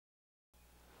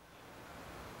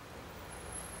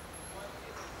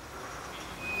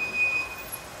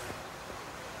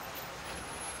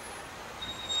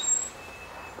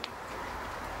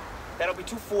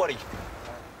Copy 240.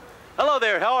 Hello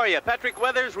there, how are you? Patrick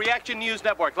Weathers, Reaction News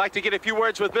Network. Like to get a few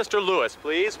words with Mr. Lewis,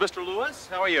 please. Mr. Lewis,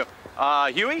 how are you?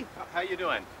 Huey, how you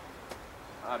doing?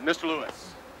 Mr.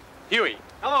 Lewis. Huey.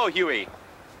 Hello, Huey.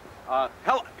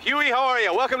 Hello, Huey, how are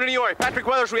you? Welcome to New York. Patrick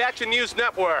Weathers, Reaction News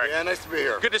Network. Yeah, nice to be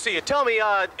here. Good to see you. Tell me,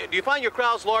 do you find your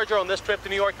crowds larger on this trip to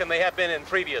New York than they have been in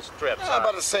previous trips?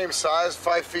 About the same size,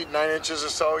 5 feet 9 inches or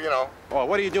so, you know. Well,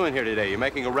 what are you doing here today? You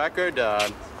making a record?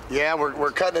 Yeah,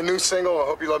 we're cutting a new single. I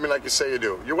hope you love me like you say you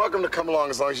do. You're welcome to come along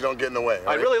as long as you don't get in the way.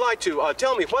 I'd really like to.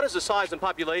 Tell me, what is the size and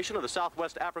population of the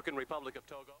Southwest African Republic of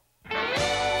Togo?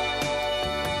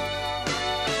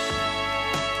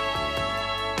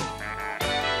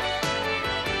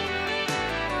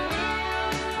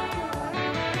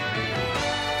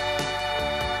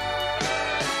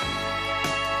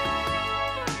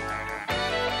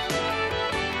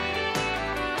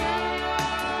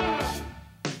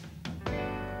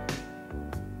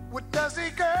 What does a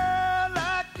girl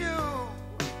like you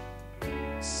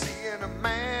see in a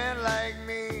man like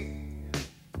me?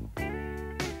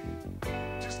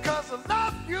 Just 'cause I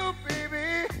love you,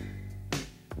 baby,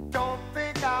 don't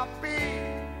think I'll be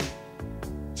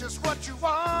just what you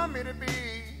want me to be.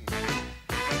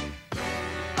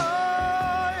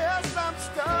 Oh, yes, I'm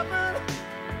stubborn,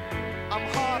 I'm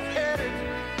hard-headed,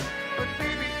 but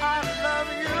baby, I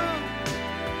love you,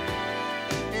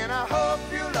 and I hope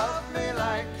you love me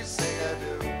like you say I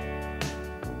do.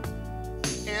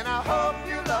 And I hope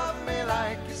you love me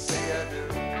like you say I do.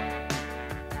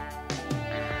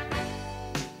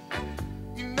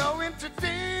 You know, in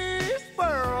today's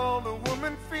world, a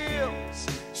woman feels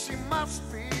she must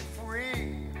be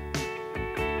free.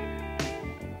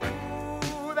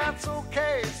 Ooh, that's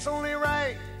okay, it's only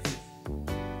right.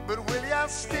 But will ya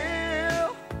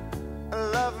still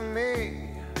love me?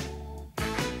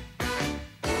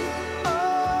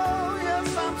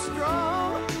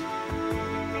 Strong,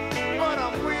 but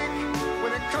I'm weak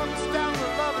when it comes down to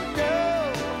loving you.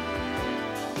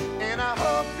 And I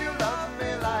hope you love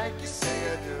me like you say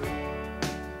I do.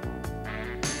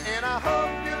 And I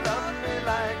hope you love me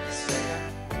like you say I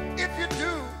do. If you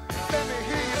do, let me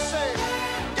hear you say,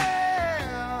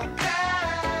 yeah, yeah,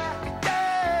 yeah,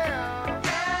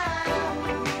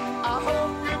 yeah. I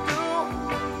hope you do.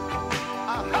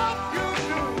 I hope you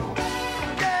do.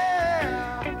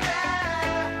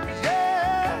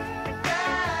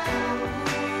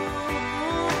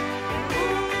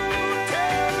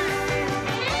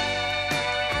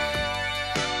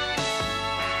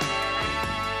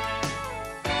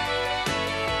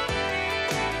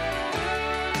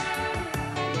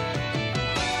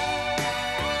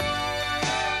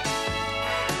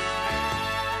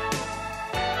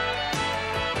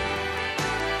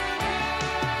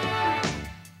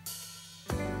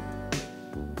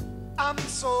 I'm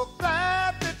so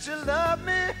glad that you love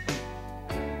me.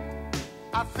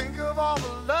 I think of all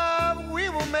the love we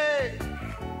will make.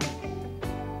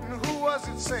 And who was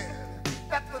it said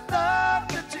that the love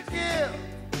that you give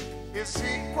is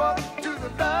equal to the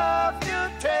love you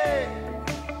take?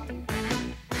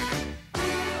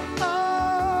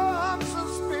 Oh, I'm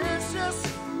suspicious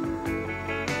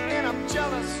and I'm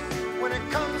jealous when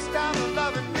it comes down to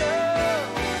loving you.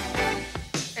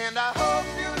 And I hope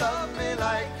you love me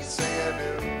like you say I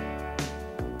do.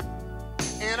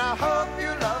 And I hope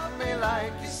you love me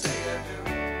like you say I do.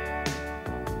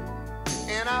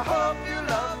 And I hope you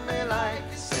love me like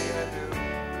you say I do.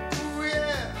 Ooh,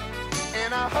 yeah.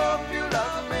 And I hope you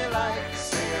love me like you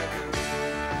say I do.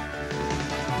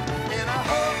 And I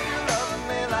hope you love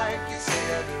me like you say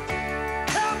I do.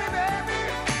 Tell me, baby.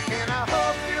 And I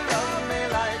hope you love me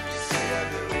like you say I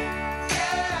do.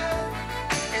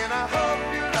 Yeah. And I hope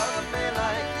you love me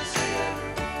like you say I do.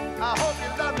 I hope you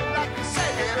love me like you say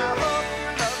it. And I hope you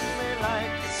love me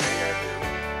like you say I do.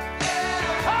 And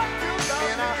I hope you love me.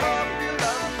 And I hope you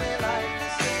love me like you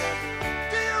say I do.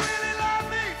 Do you really love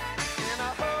me? And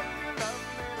I hope you love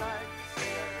me like you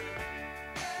say I do.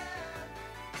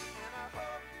 And I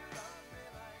hope you love me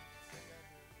like you say I do.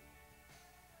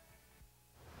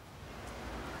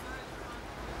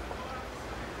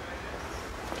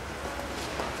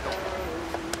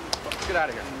 Let's get out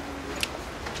of here.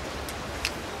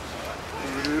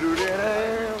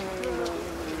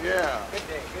 Yeah. Good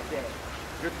day, good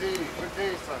day. Good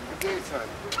day, son. Good day, son.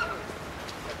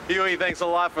 Huey, thanks a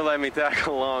lot for letting me tag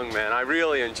along, man. I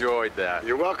really enjoyed that.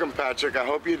 You're welcome, Patrick. I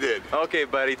hope you did. Okay,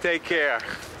 buddy, take care.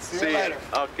 See you later.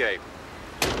 Okay.